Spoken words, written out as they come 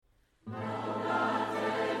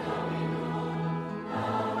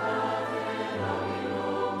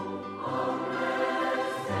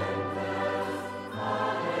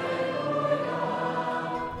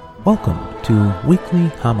Welcome to Weekly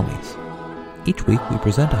Homilies. Each week we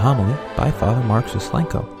present a homily by Father Mark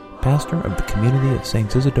Zaslenko, pastor of the community of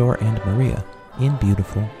Saints Isidore and Maria in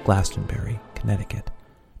beautiful Glastonbury, Connecticut.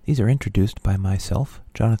 These are introduced by myself,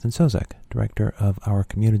 Jonathan Sozak, director of our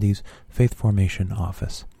community's Faith Formation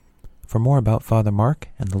Office. For more about Father Mark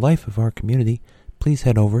and the life of our community, please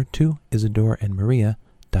head over to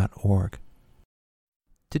isidoreandmaria.org.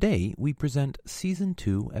 Today we present Season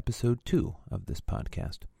 2, Episode 2 of this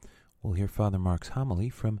podcast. We'll hear Father Mark's homily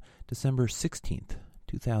from December 16th,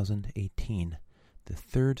 2018, the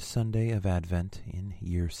third Sunday of Advent in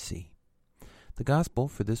Year C. The Gospel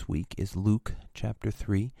for this week is Luke chapter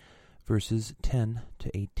 3, verses 10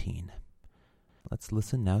 to 18. Let's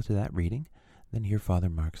listen now to that reading, then hear Father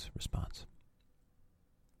Mark's response.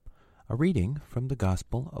 A reading from the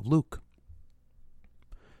Gospel of Luke.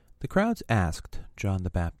 The crowds asked John the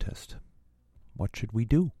Baptist, "What should we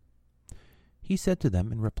do?" He said to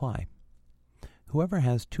them in reply, "Whoever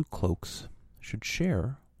has 2 cloaks should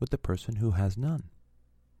share with the person who has none,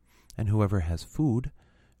 and whoever has food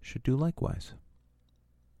should do likewise."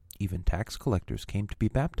 Even tax collectors came to be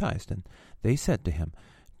baptized, and they said to him,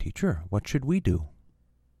 "Teacher, what should we do?"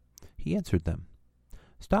 He answered them,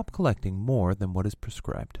 "Stop collecting more than what is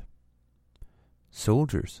prescribed."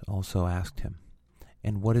 Soldiers also asked him,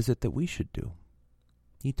 "And what is it that we should do?"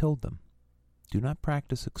 He told them, "Do not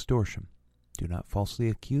practice extortion. Do not falsely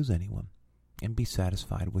accuse anyone, and be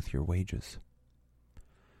satisfied with your wages."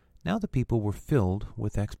 Now the people were filled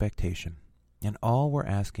with expectation, and all were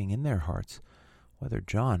asking in their hearts whether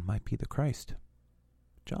John might be the Christ.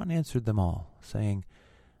 John answered them all, saying,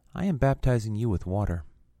 "I am baptizing you with water,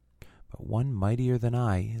 but one mightier than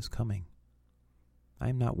I is coming. I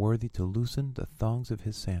am not worthy to loosen the thongs of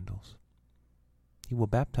his sandals. He will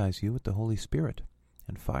baptize you with the Holy Spirit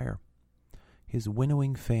and fire. His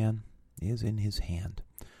winnowing fan is in his hand,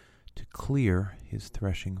 to clear his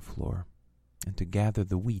threshing floor, and to gather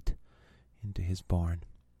the wheat into his barn.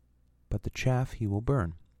 But the chaff he will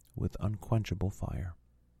burn with unquenchable fire."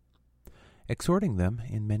 Exhorting them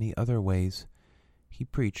in many other ways, he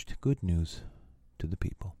preached good news to the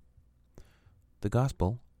people. The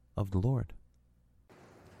Gospel of the Lord.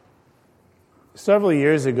 Several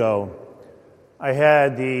years ago, I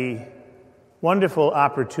had the wonderful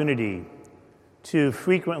opportunity to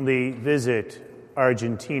frequently visit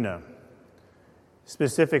Argentina,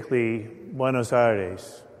 specifically Buenos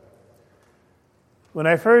Aires. When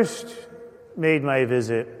I first made my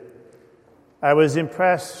visit, I was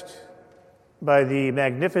impressed by the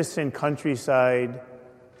magnificent countryside,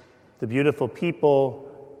 the beautiful people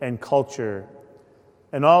and culture,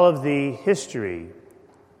 and all of the history,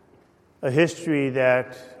 a history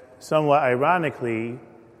that somewhat ironically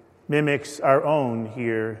mimics our own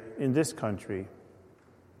here in this country.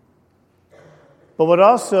 But what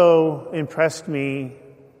also impressed me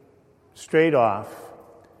straight off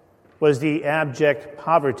was the abject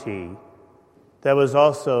poverty that was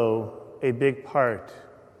also a big part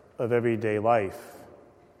of everyday life.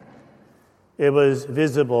 It was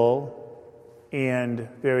visible and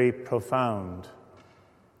very profound.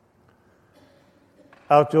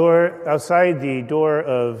 Outside the door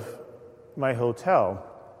of my hotel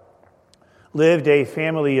lived a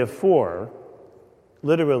family of 4,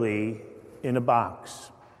 literally in a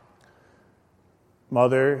box.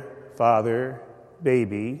 Mother, father,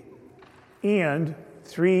 baby, and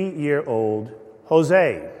 3-year-old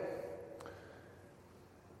Jose.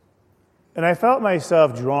 And I felt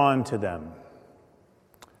myself drawn to them.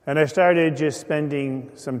 And I started just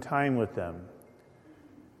spending some time with them.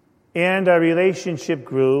 And our relationship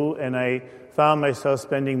grew, and I found myself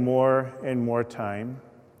spending more and more time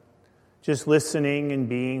just listening and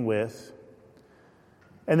being with.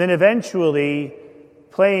 And then eventually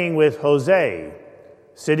playing with Jose,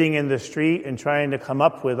 sitting in the street and trying to come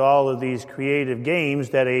up with all of these creative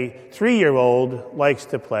games that a 3-year-old likes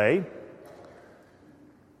to play.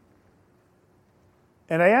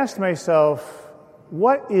 And I asked myself,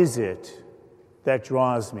 what is it that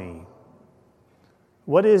draws me?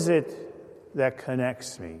 What is it that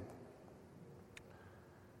connects me?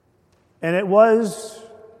 And it was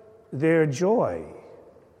their joy,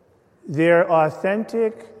 their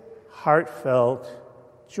authentic, heartfelt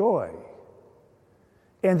joy.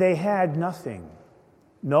 And they had nothing,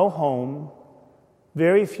 no home,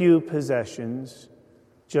 very few possessions,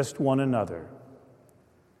 just one another.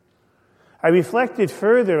 I reflected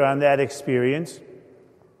further on that experience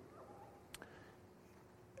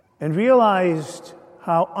and realized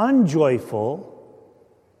how unjoyful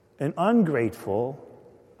and ungrateful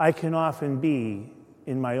I can often be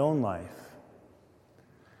in my own life.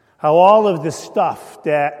 How all of the stuff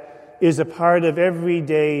that is a part of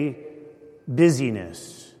everyday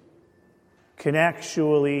busyness can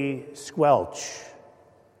actually squelch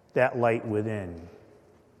that light within.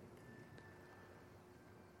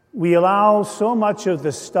 We allow so much of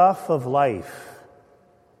the stuff of life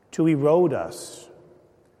to erode us,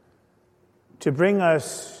 to bring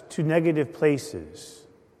us to negative places,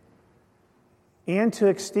 and to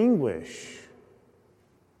extinguish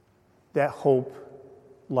that hope,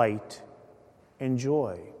 light, and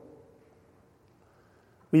joy.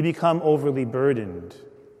 We become overly burdened,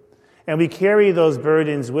 and we carry those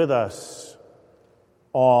burdens with us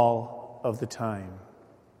all of the time.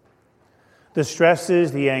 The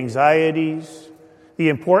stresses, the anxieties, the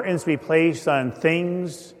importance we place on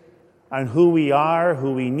things, on who we are,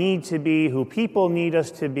 who we need to be, who people need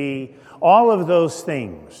us to be, all of those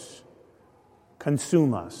things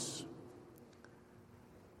consume us.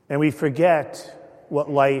 And we forget what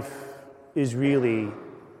life is really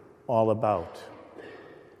all about.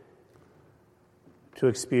 To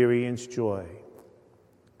experience joy.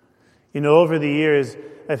 You know, over the years,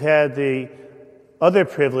 I've had the other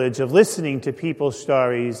privilege of listening to people's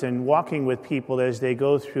stories and walking with people as they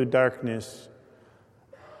go through darkness,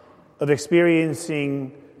 of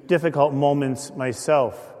experiencing difficult moments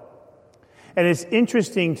myself. And it's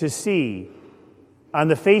interesting to see on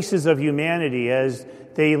the faces of humanity as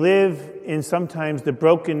they live in sometimes the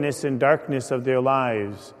brokenness and darkness of their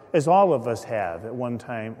lives, as all of us have at one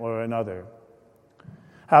time or another.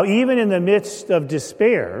 How even in the midst of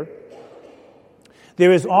despair,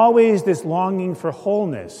 there is always this longing for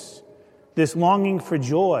wholeness, this longing for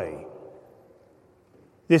joy,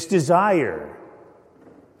 this desire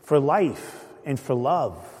for life and for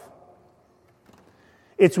love.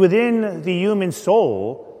 It's within the human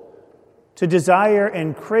soul to desire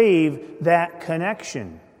and crave that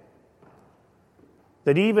connection,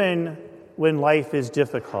 that even when life is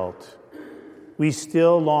difficult, we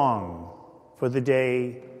still long for the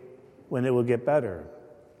day when it will get better.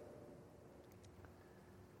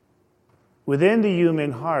 Within the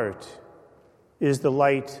human heart is the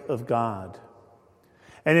light of God,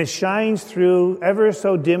 and it shines through ever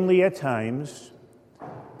so dimly at times,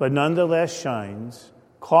 but nonetheless shines,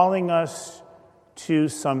 calling us to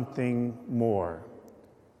something more,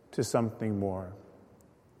 to something more.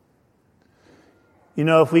 You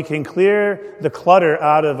know, if we can clear the clutter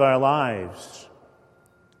out of our lives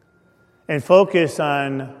and focus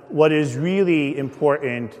on what is really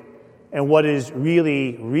important and what is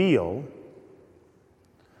really real,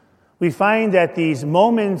 we find that these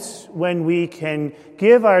moments when we can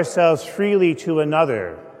give ourselves freely to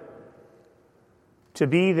another, to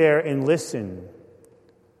be there and listen,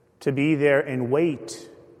 to be there and wait,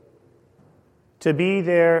 to be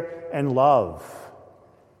there and love,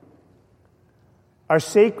 are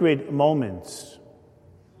sacred moments.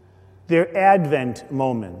 They're Advent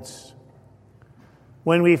moments,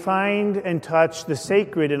 when we find and touch the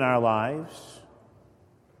sacred in our lives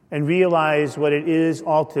and realize what it is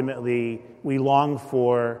ultimately we long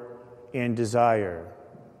for and desire.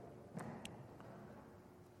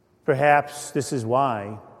 Perhaps this is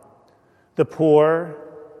why the poor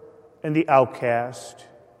and the outcast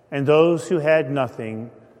and those who had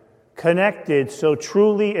nothing connected so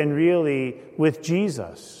truly and really with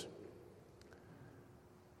Jesus,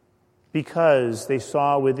 because they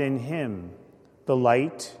saw within him the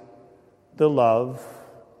light, the love,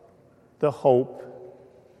 the hope,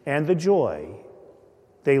 and the joy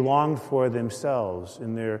they longed for themselves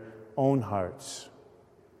in their own hearts.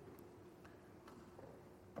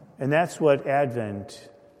 And that's what Advent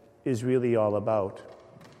is really all about.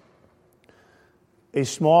 A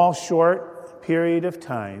small, short period of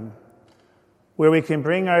time where we can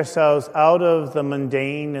bring ourselves out of the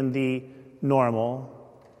mundane and the normal,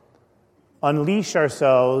 unleash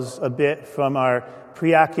ourselves a bit from our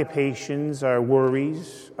preoccupations, our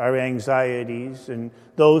worries, our anxieties, and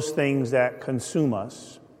those things that consume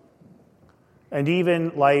us, and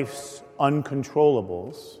even life's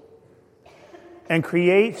uncontrollables, and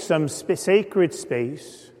create some sacred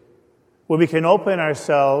space where we can open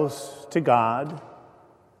ourselves to God,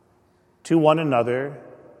 to one another,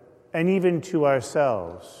 and even to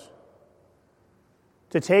ourselves,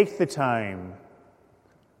 to take the time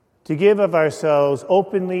to give of ourselves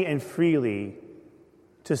openly and freely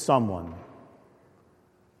to someone.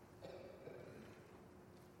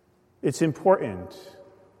 It's important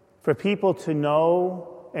for people to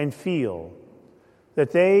know and feel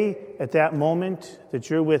that they, at that moment that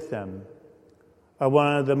you're with them, are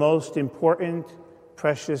one of the most important,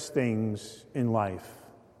 precious things in life.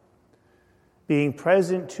 Being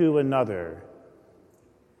present to another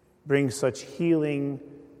brings such healing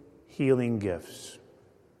gifts.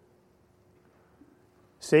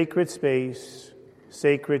 sacred space,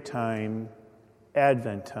 sacred time,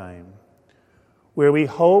 Advent time, where we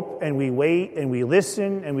hope and we wait and we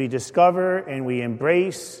listen and we discover and we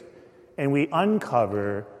embrace and we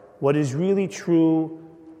uncover what is really true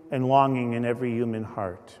and longing in every human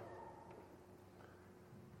heart.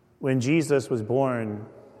 When Jesus was born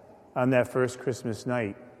on that first Christmas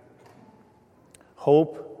night,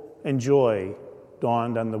 hope and joy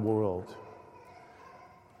dawned on the world.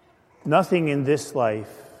 Nothing in this life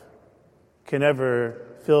can ever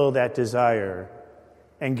fill that desire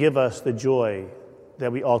and give us the joy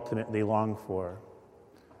that we ultimately long for.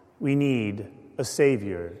 We need a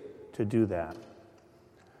Savior to do that.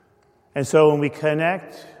 And so when we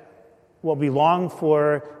connect what we long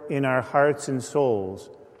for in our hearts and souls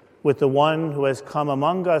with the one who has come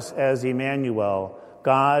among us as Emmanuel,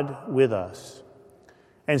 God with us,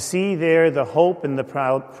 and see there the hope and the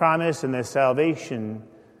promise and the salvation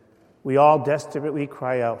we all desperately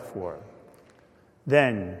cry out for,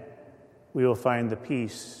 then we will find the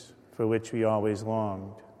peace for which we always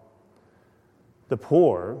longed. The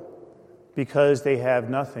poor, because they have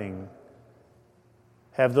nothing,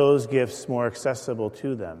 have those gifts more accessible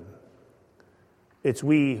to them. It's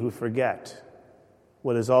we who forget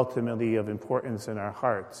what is ultimately of importance in our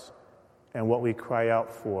hearts and what we cry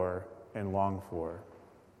out for and long for.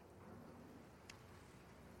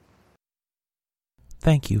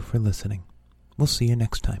 Thank you for listening. We'll see you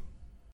next time.